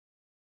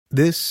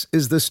This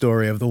is the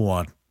story of the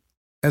one.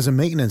 As a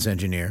maintenance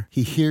engineer,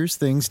 he hears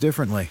things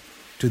differently.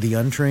 To the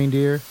untrained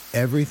ear,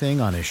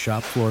 everything on his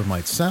shop floor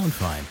might sound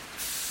fine,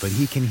 but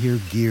he can hear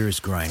gears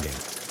grinding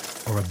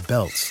or a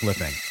belt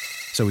slipping.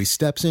 So he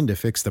steps in to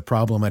fix the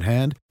problem at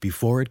hand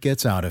before it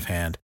gets out of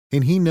hand.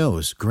 And he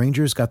knows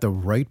Grainger's got the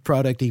right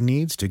product he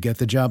needs to get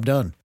the job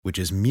done, which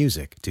is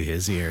music to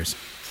his ears.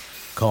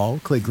 Call,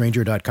 click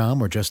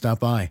Grainger.com, or just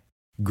stop by.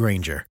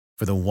 Grainger,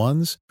 for the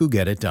ones who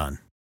get it done.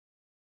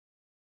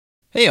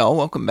 Hey all,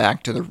 welcome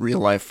back to the Real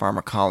Life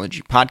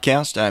Pharmacology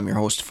Podcast. I'm your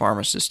host,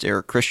 pharmacist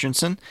Eric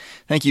Christensen.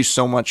 Thank you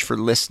so much for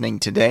listening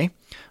today.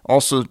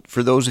 Also,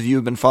 for those of you who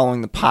have been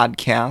following the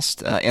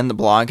podcast and the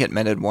blog at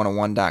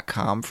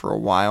meded101.com for a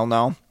while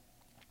now,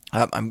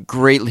 I'm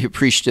greatly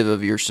appreciative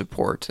of your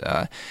support.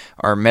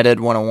 Our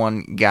Meded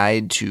 101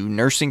 Guide to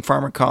Nursing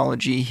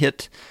Pharmacology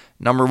hit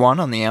number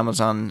 1 on the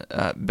Amazon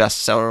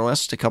bestseller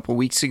list a couple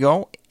weeks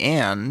ago,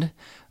 and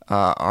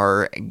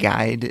our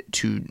guide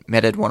to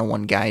Meded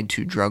 101 Guide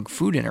to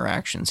Drug-Food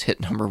Interactions hit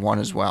number 1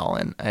 as well.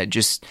 And I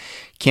just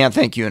can't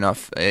thank you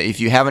enough. If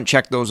you haven't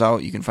checked those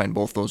out, you can find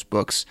both those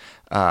books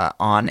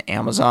on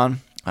Amazon.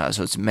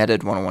 So it's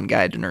Meded 101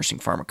 Guide to Nursing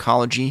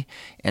Pharmacology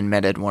and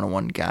Meded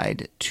 101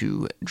 Guide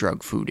to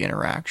Drug-Food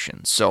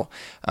Interactions. So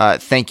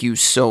thank you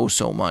so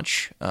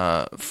much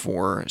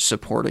for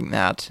supporting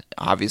that.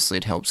 Obviously,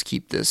 it helps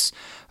keep this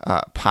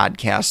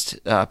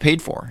podcast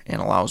paid for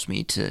and allows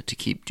me to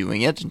keep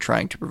doing it and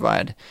trying to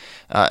provide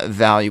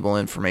valuable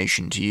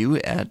information to you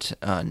at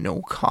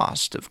no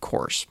cost, of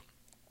course.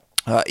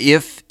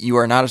 If you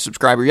are not a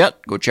subscriber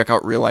yet, go check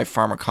out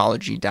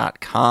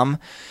reallifepharmacology.com.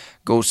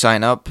 Go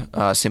sign up.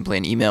 Simply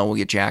an email will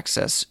get you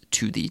access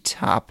to the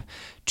top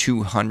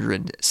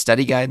 200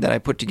 study guide that I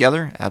put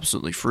together.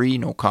 Absolutely free,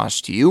 no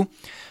cost to you.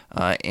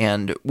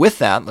 And with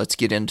that, let's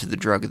get into the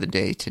drug of the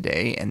day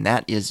today, and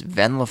that is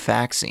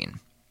venlafaxine.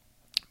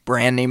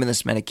 Brand name of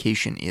this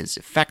medication is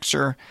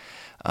Effexor.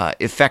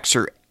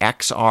 Effexor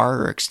XR,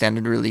 or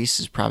extended release,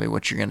 is probably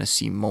what you're going to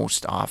see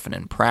most often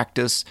in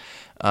practice.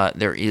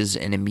 There is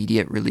an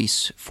immediate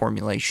release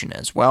formulation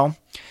as well.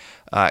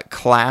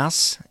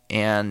 Class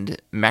and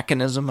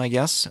mechanism, I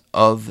guess,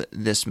 of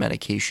this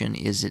medication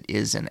is it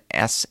is an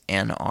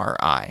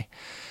SNRI.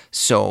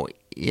 So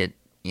it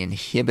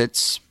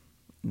inhibits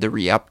the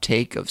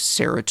reuptake of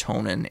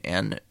serotonin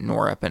and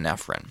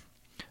norepinephrine.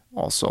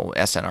 Also,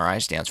 SNRI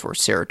stands for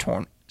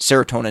serotonin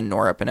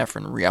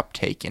norepinephrine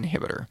reuptake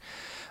inhibitor.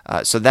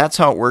 So that's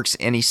how it works,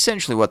 and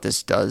essentially what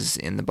this does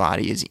in the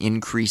body is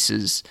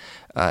increases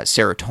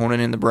serotonin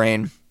in the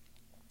brain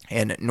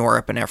and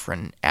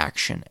norepinephrine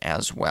action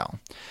as well.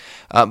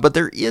 But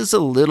there is a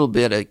little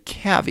bit of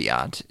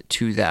caveat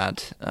to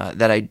that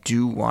that I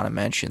do want to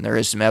mention. There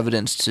is some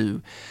evidence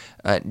to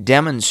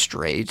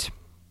demonstrate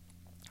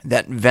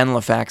that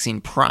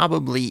venlafaxine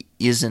probably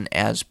isn't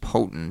as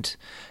potent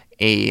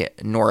a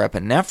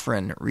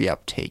norepinephrine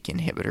reuptake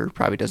inhibitor,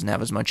 probably doesn't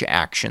have as much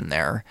action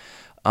there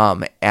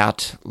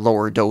at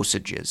lower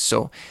dosages.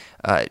 So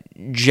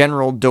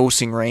general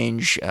dosing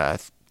range,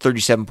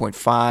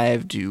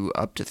 37.5 to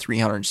up to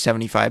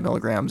 375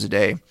 milligrams a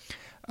day.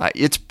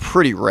 It's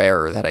pretty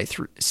rare that I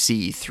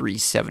see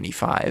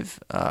 375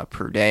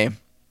 per day.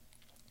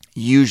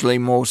 Usually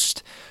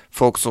most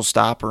folks will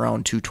stop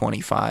around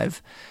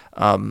 225.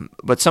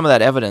 But some of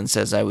that evidence,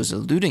 as I was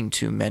alluding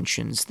to,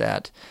 mentions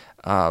that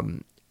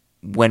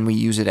when we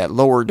use it at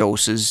lower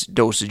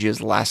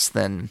dosages less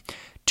than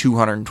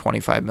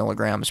 225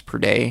 milligrams per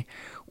day,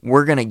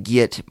 we're going to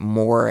get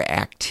more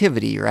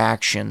activity or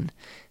action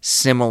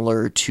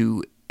similar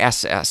to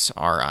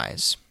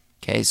SSRIs.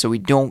 Okay, so we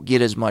don't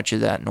get as much of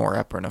that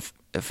norepinephrine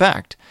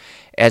effect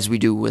as we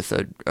do with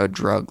a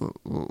drug,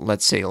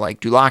 let's say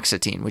like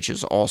duloxetine, which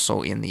is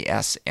also in the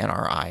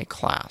SNRI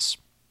class.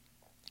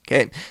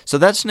 Okay, so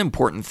that's an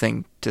important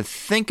thing to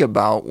think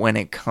about when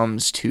it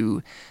comes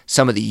to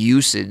some of the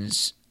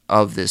uses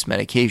of this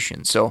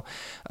medication. So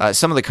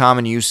some of the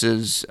common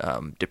uses,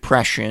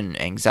 depression,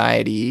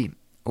 anxiety,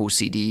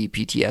 OCD,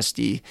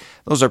 PTSD,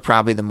 those are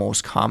probably the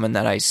most common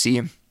that I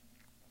see.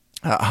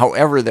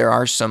 However, there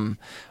are some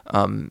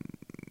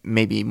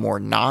maybe more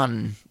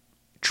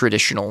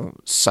non-traditional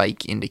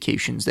psych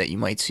indications that you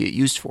might see it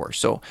used for.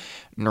 So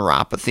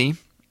neuropathy,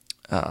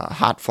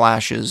 hot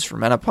flashes for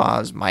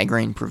menopause,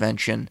 migraine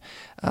prevention,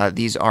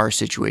 these are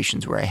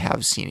situations where I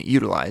have seen it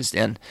utilized.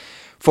 And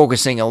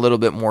focusing a little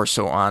bit more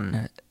so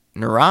on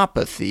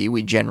neuropathy,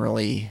 we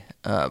generally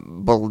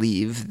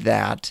believe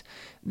that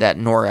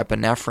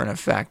norepinephrine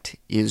effect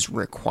is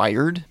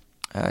required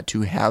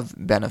to have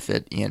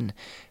benefit in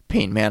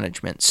pain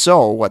management.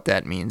 So what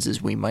that means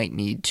is we might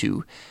need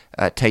to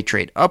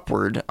titrate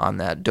upward on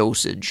that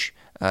dosage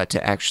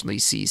to actually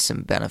see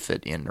some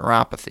benefit in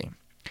neuropathy.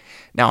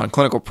 Now, in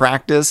clinical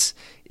practice,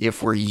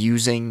 if we're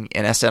using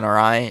an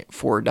SNRI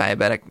for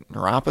diabetic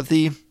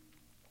neuropathy,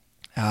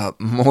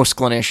 most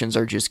clinicians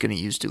are just going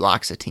to use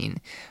duloxetine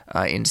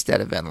instead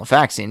of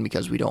venlafaxine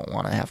because we don't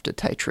want to have to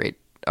titrate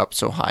up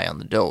so high on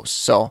the dose.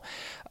 So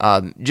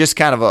just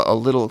kind of a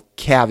little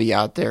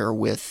caveat there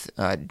with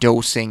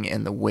dosing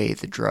and the way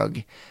the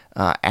drug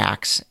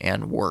acts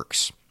and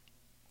works.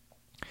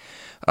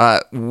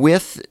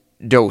 With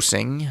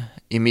dosing,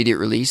 immediate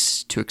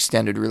release to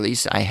extended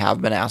release, I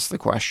have been asked the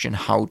question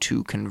how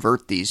to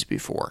convert these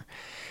before.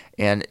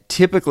 And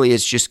typically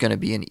it's just going to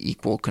be an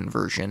equal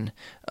conversion,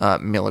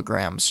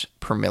 milligrams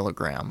per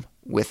milligram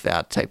with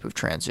that type of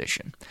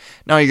transition.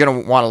 Now you're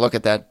going to want to look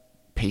at that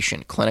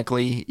patient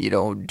clinically.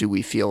 Do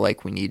we feel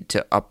like we need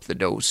to up the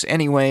dose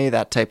anyway,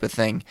 that type of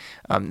thing.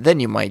 Then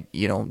you might,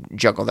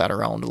 juggle that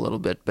around a little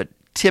bit. But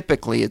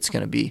typically it's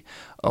going to be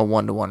a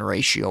 1-to-1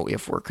 ratio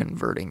if we're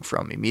converting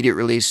from immediate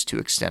release to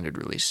extended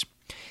release.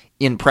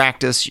 In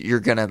practice,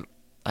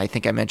 I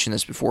think I mentioned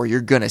this before,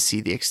 you're going to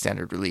see the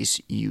extended release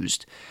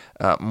used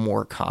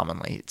more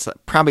commonly. It's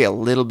probably a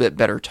little bit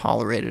better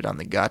tolerated on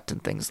the gut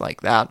and things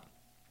like that.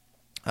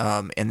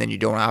 And then you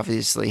don't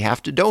obviously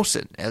have to dose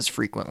it as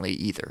frequently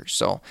either.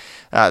 So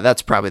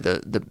that's probably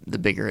the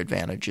bigger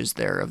advantages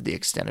there of the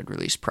extended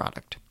release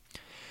product.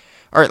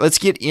 All right, let's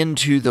get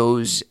into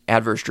those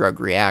adverse drug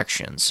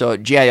reactions. So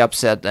GI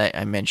upset,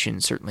 I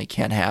mentioned, certainly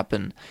can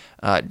happen.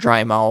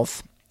 Dry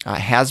mouth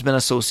has been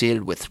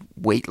associated with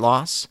weight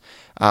loss,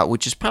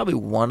 which is probably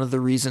one of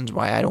the reasons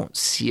why I don't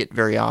see it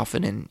very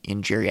often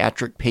in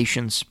geriatric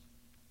patients.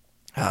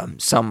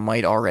 Some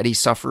might already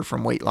suffer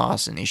from weight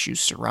loss and issues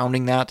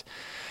surrounding that.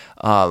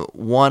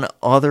 One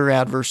other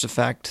adverse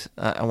effect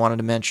I wanted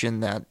to mention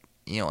that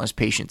as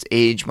patients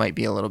age might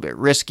be a little bit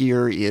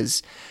riskier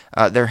is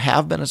there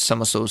have been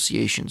some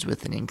associations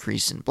with an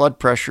increase in blood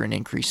pressure and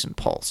increase in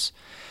pulse.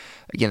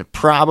 Again,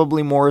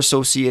 probably more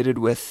associated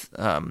with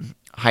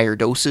higher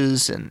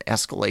doses and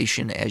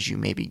escalation as you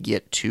maybe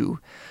get to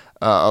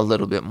a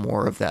little bit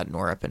more of that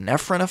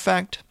norepinephrine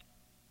effect,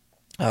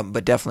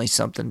 but definitely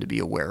something to be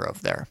aware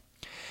of there.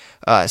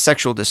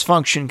 Sexual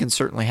dysfunction can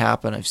certainly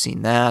happen. I've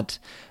seen that.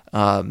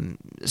 Some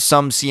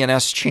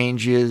CNS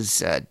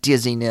changes,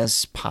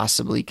 dizziness,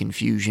 possibly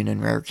confusion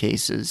in rare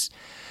cases,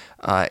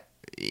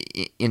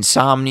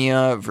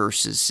 insomnia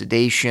versus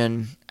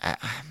sedation.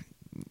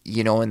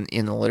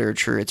 In the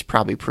literature, it's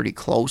probably pretty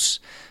close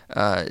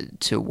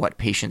to what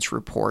patients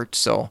report.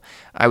 So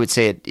I would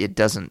say it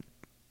doesn't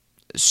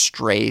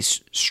stray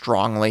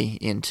strongly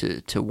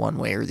into one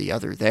way or the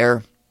other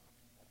there.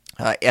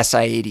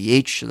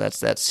 SIADH, so that's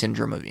that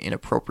syndrome of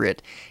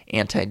inappropriate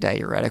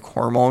antidiuretic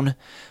hormone,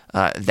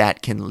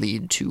 that can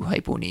lead to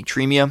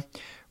hyponatremia.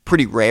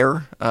 Pretty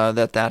rare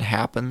that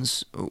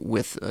happens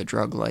with a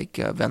drug like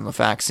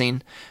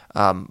venlafaxine,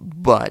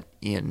 but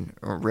in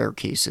rare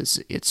cases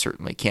it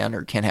certainly can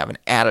have an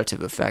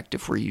additive effect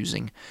if we're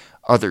using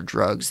other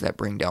drugs that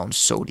bring down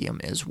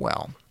sodium as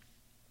well.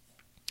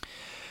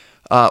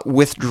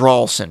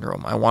 Withdrawal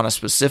syndrome. I want to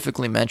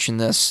specifically mention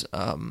this.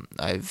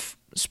 I've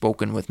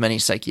spoken with many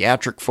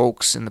psychiatric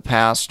folks in the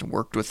past,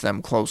 worked with them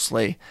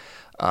closely,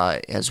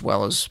 as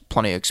well as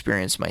plenty of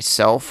experience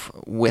myself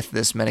with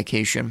this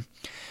medication.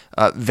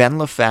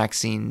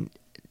 Venlafaxine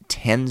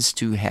tends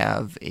to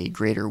have a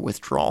greater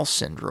withdrawal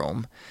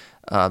syndrome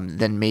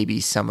than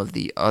maybe some of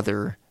the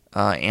other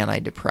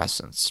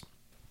antidepressants.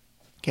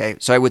 Okay,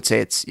 so I would say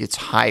it's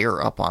higher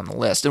up on the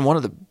list. And one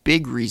of the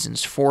big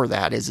reasons for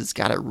that is it's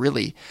got a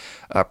really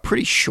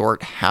pretty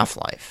short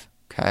half-life.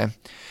 Okay,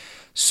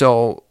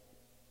 so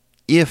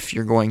if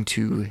you're going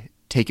to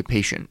take a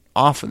patient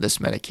off of this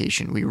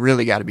medication, we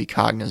really got to be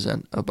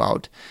cognizant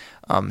about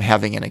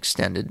having an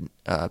extended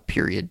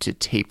period to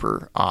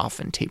taper off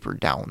and taper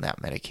down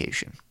that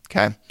medication.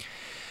 Okay,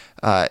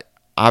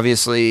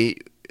 obviously,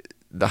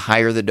 the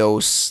higher the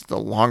dose, the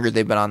longer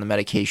they've been on the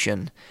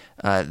medication,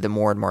 the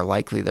more and more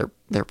likely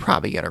they're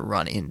probably going to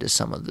run into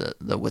some of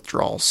the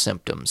withdrawal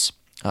symptoms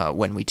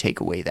when we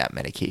take away that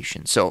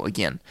medication. So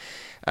again,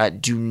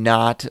 do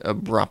not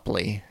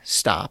abruptly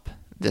stop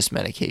this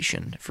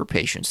medication for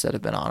patients that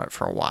have been on it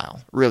for a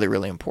while. Really,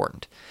 really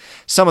important.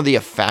 Some of the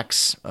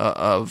effects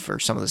or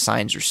some of the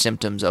signs or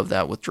symptoms of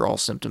that withdrawal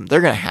symptom,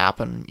 they're going to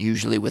happen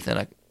usually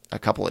within a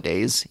couple of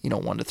days,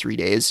 1 to 3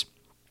 days.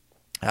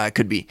 It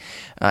could be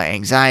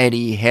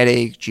anxiety,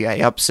 headache,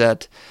 GI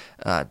upset,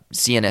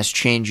 CNS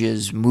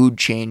changes, mood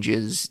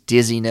changes,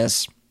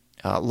 dizziness.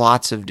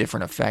 Lots of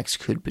different effects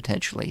could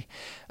potentially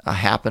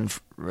happen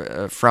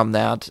from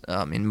that.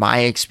 In my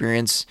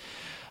experience,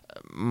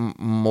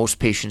 most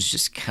patients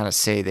just kind of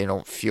say they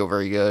don't feel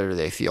very good, or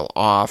they feel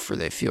off, or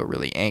they feel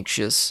really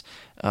anxious,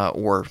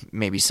 or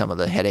maybe some of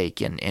the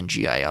headache and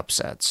GI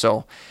upset.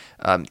 So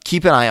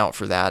keep an eye out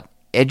for that.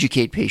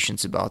 Educate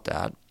patients about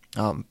that,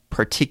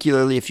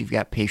 particularly if you've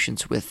got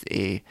patients with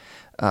a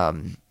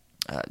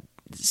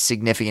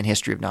significant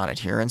history of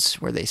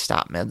non-adherence where they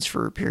stop meds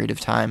for a period of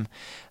time.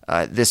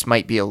 This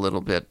might be a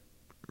little bit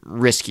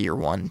riskier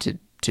one to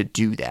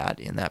do that,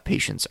 in that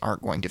patients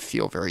aren't going to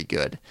feel very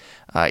good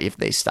if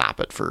they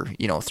stop it for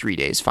 3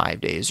 days,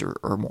 5 days,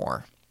 or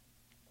more.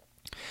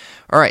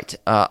 All right,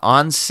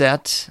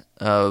 onset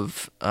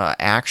of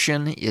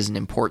action is an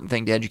important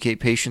thing to educate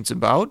patients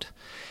about.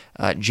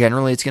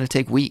 Generally, it's going to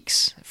take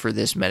weeks for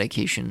this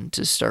medication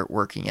to start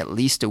working, at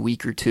least a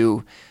week or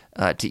two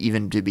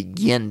to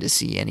begin to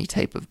see any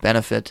type of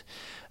benefit.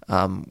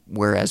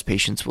 whereas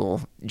patients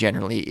will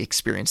generally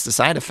experience the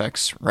side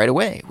effects right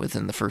away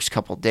within the first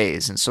couple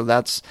days. And so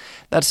that's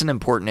an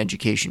important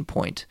education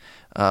point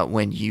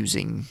when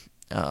using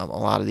a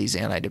lot of these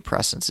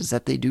antidepressants, is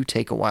that they do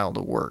take a while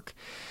to work.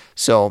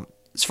 So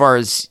as far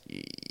as,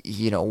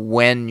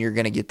 when you're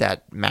going to get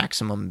that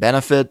maximum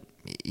benefit,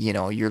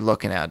 you're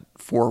looking at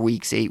 4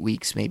 weeks, 8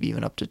 weeks, maybe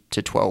even up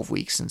to 12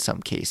 weeks in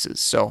some cases.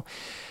 So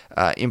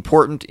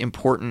important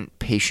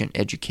patient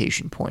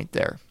education point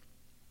there.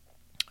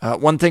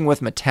 One thing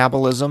with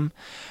metabolism,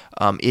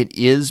 it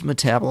is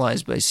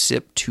metabolized by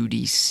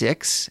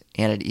CYP2D6,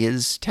 and it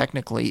is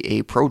technically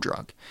a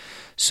prodrug.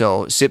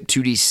 So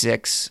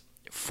CYP2D6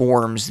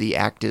 forms the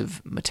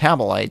active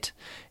metabolite,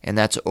 and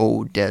that's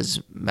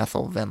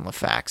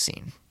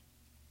O-desmethylvenlafaxine.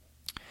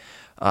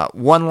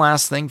 One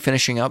last thing,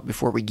 finishing up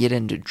before we get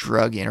into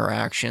drug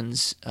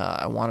interactions,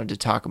 I wanted to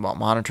talk about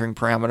monitoring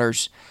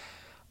parameters.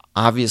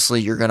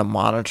 Obviously, you're going to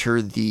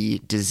monitor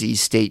the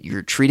disease state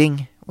you're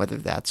treating, whether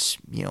that's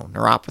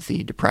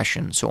neuropathy,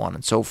 depression, so on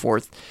and so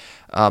forth.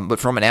 But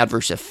from an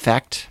adverse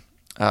effect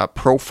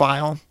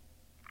profile,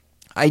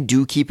 I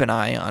do keep an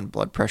eye on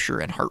blood pressure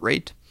and heart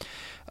rate.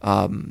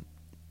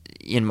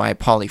 In my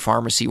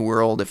polypharmacy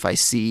world, if I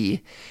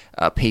see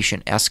a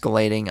patient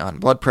escalating on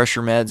blood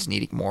pressure meds,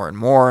 needing more and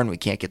more, and we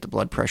can't get the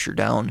blood pressure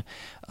down,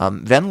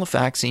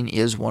 venlafaxine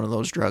is one of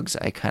those drugs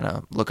I kind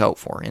of look out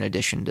for, in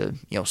addition to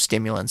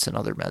stimulants and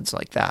other meds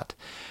like that.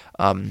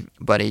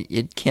 But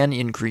it can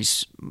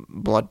increase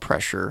blood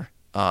pressure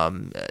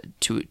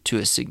to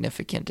a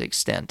significant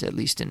extent, at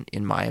least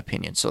in my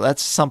opinion. So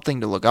that's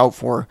something to look out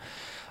for.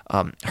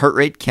 Heart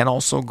rate can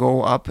also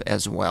go up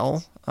as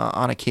well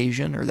on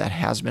occasion, or that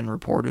has been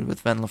reported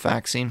with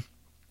venlafaxine.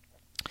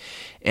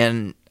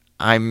 And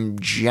I'm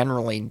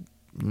generally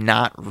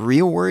not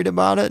real worried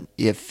about it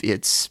if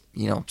it's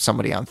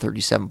somebody on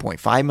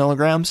 37.5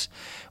 milligrams.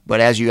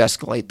 But as you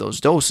escalate those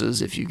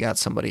doses, if you got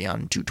somebody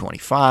on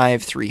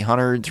 225,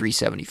 300,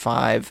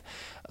 375,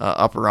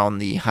 up around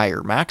the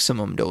higher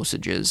maximum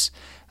dosages,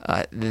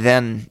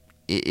 then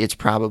it's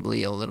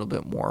probably a little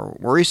bit more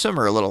worrisome,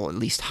 or a little at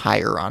least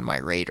higher on my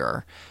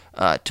radar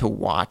to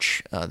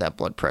watch that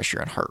blood pressure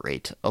and heart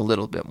rate a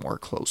little bit more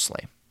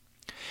closely.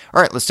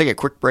 All right, let's take a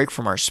quick break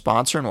from our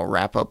sponsor, and we'll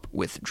wrap up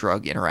with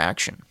drug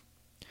interaction.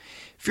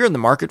 If you're in the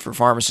market for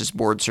pharmacist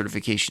board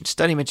certification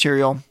study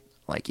material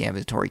like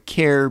ambulatory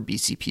care,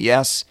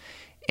 BCPS,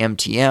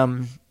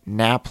 MTM,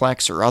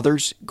 NAPLEX, or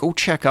others, go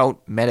check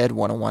out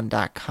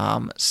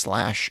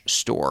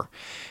meded101.com/store.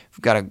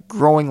 We've got a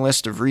growing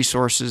list of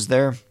resources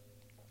there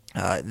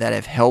that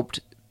have helped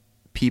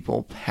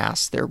people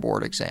pass their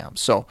board exams.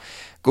 So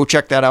go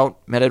check that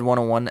out,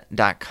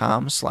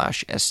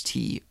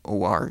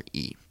 meded101.com/STORE.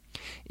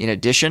 In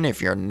addition,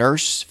 if you're a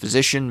nurse,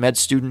 physician, med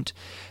student,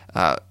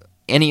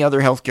 any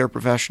other healthcare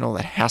professional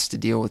that has to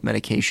deal with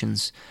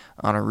medications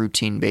on a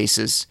routine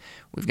basis,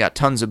 we've got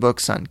tons of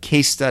books on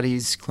case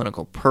studies,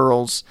 clinical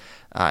pearls.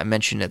 I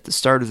mentioned at the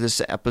start of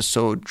this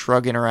episode,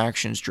 drug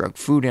interactions,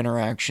 drug-food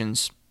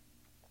interactions,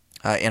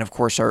 and of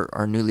course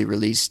our newly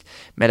released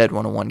MedEd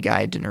 101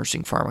 Guide to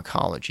Nursing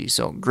Pharmacology.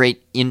 So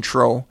great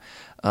intro,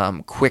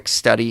 quick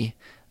study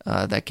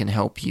that can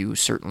help you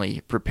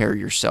certainly prepare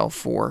yourself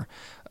for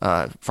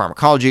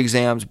pharmacology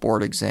exams,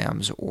 board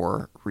exams,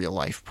 or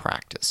real-life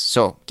practice.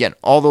 So again,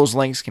 all those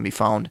links can be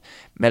found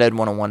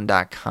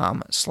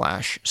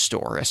meded101.com/store,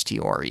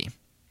 STORE.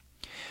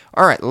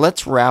 All right,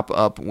 let's wrap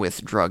up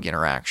with drug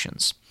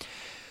interactions.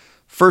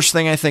 First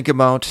thing I think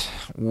about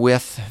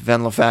with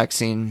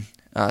venlafaxine,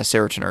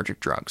 serotonergic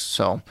drugs.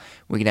 So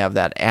we can have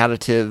that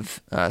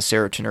additive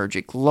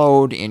serotonergic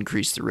load,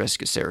 increase the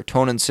risk of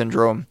serotonin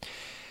syndrome.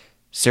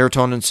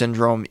 Serotonin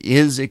syndrome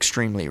is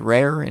extremely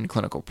rare in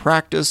clinical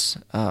practice,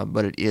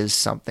 but it is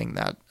something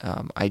that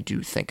I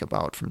do think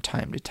about from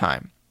time to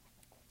time.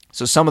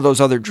 So some of those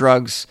other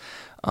drugs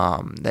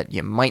that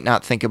you might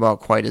not think about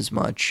quite as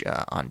much,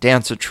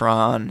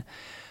 ondansetron,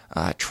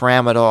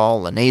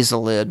 tramadol,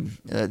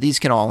 linezolid, these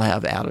can all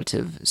have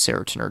additive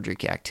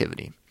serotonergic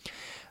activity.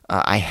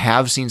 I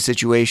have seen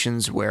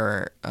situations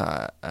where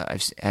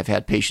I've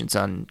had patients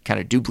on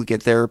kind of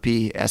duplicate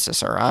therapy,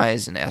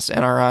 SSRIs and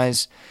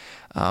SNRIs.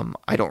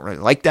 I don't really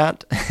like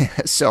that,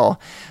 so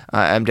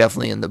I'm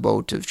definitely in the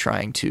boat of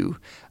trying to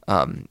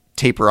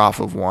taper off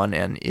of one,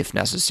 and if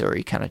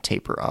necessary, kind of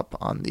taper up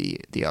on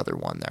the other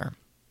one there.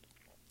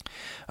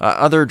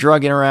 Other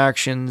drug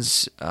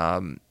interactions,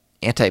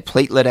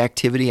 antiplatelet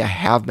activity, I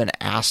have been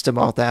asked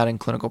about that in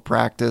clinical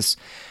practice.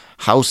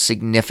 How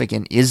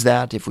significant is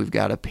that if we've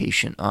got a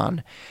patient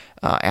on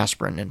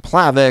aspirin and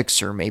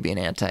Plavix, or maybe an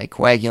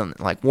anticoagulant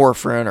like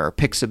warfarin or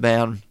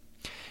apixaban?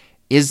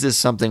 Is this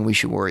something we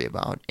should worry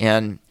about?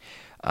 And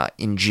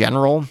in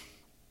general,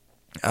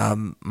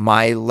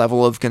 my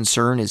level of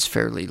concern is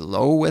fairly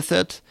low with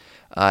it.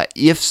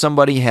 If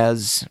somebody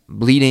has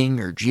bleeding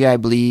or GI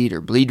bleed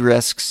or bleed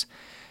risks,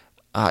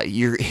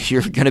 you're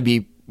going to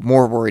be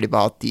more worried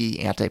about the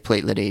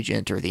antiplatelet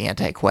agent or the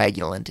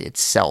anticoagulant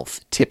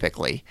itself,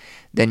 typically,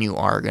 than you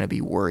are going to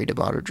be worried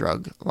about a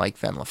drug like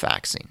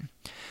venlafaxine.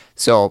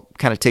 So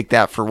kind of take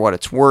that for what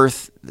it's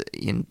worth.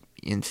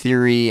 In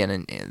theory,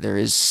 and there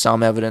is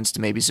some evidence to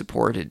maybe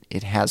support it,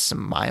 it has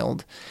some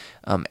mild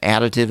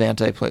additive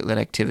antiplatelet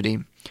activity,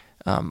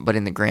 but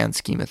in the grand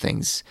scheme of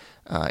things,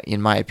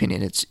 in my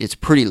opinion, it's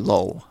pretty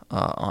low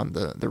on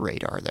the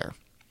radar there.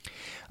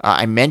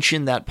 I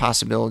mentioned that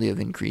possibility of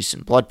increase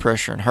in blood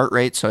pressure and heart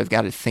rate, so I've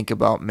got to think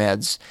about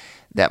meds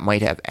that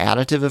might have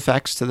additive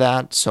effects to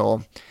that.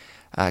 So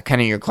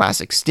kind of your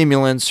classic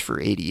stimulants for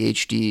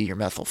ADHD, your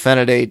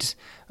methylphenidate,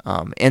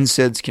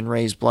 NSAIDs can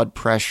raise blood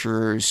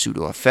pressure,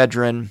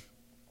 pseudoephedrine.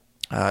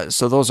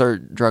 So those are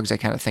drugs I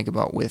kind of think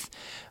about with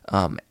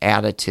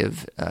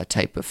additive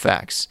type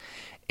effects.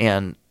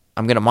 And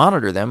I'm going to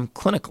monitor them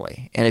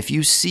clinically. And if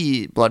you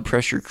see blood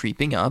pressure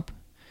creeping up,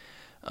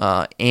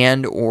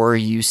 and or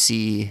you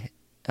see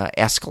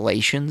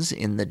escalations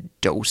in the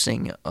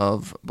dosing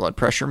of blood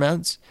pressure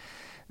meds,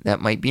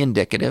 that might be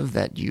indicative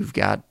that you've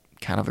got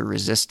kind of a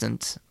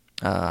resistant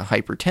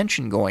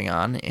hypertension going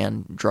on,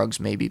 and drugs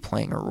may be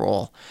playing a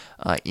role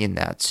in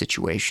that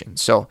situation.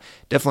 So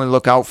definitely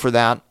look out for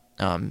that.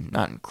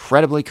 Not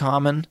incredibly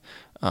common,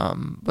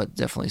 but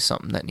definitely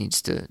something that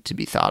needs to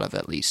be thought of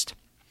at least.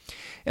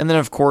 And then,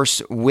 of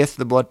course, with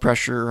the blood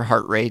pressure,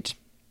 heart rate,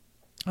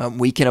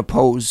 we can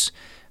oppose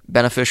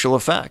beneficial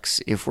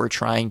effects if we're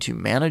trying to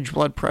manage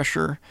blood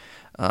pressure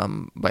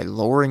by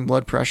lowering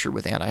blood pressure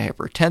with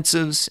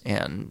antihypertensives,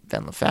 and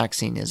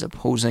venlafaxine is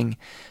opposing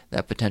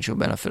that potential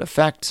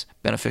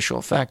beneficial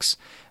effects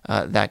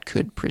that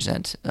could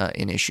present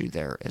an issue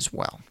there as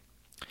well.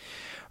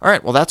 All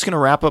right, well, that's going to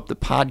wrap up the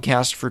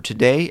podcast for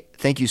today.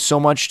 Thank you so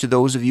much to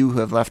those of you who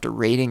have left a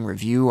rating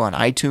review on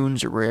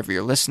iTunes or wherever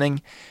you're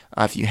listening.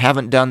 If you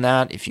haven't done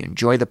that, if you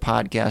enjoy the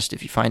podcast,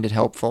 if you find it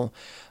helpful,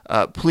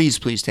 please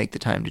take the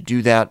time to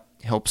do that.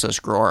 It helps us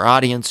grow our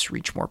audience,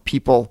 reach more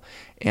people,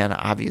 and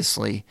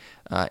obviously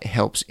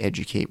helps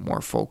educate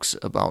more folks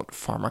about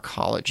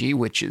pharmacology,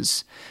 which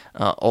is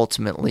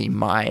ultimately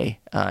my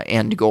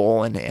end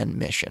goal and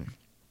mission.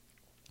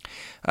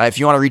 If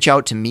you want to reach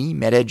out to me,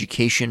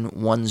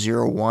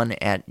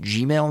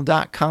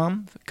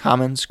 mededucation101@gmail.com.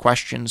 Comments,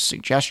 questions,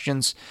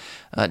 suggestions,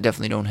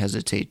 definitely don't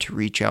hesitate to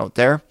reach out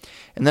there.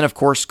 And then, of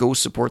course, go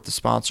support the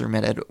sponsor,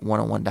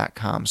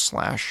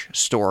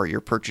 meded101.com/store.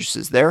 Your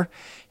purchases there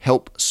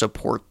help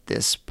support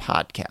this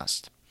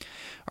podcast.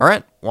 All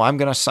right, well, I'm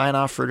going to sign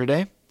off for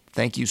today.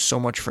 Thank you so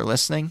much for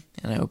listening,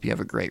 and I hope you have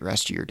a great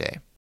rest of your day.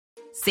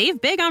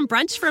 Save big on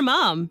brunch for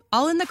mom,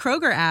 all in the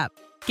Kroger app.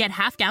 Get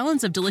half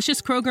gallons of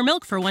delicious Kroger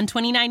milk for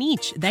 $1.29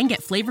 each. Then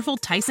get flavorful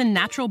Tyson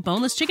natural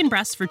boneless chicken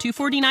breasts for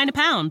 $2.49 a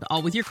pound,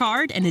 all with your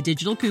card and a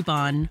digital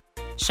coupon.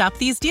 Shop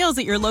these deals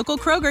at your local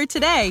Kroger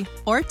today,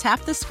 or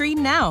tap the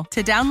screen now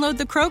to download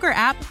the Kroger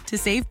app to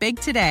save big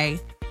today.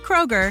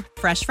 Kroger,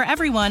 fresh for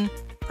everyone.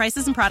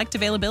 Prices and product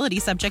availability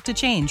subject to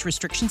change.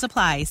 Restrictions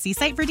apply. See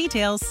site for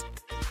details.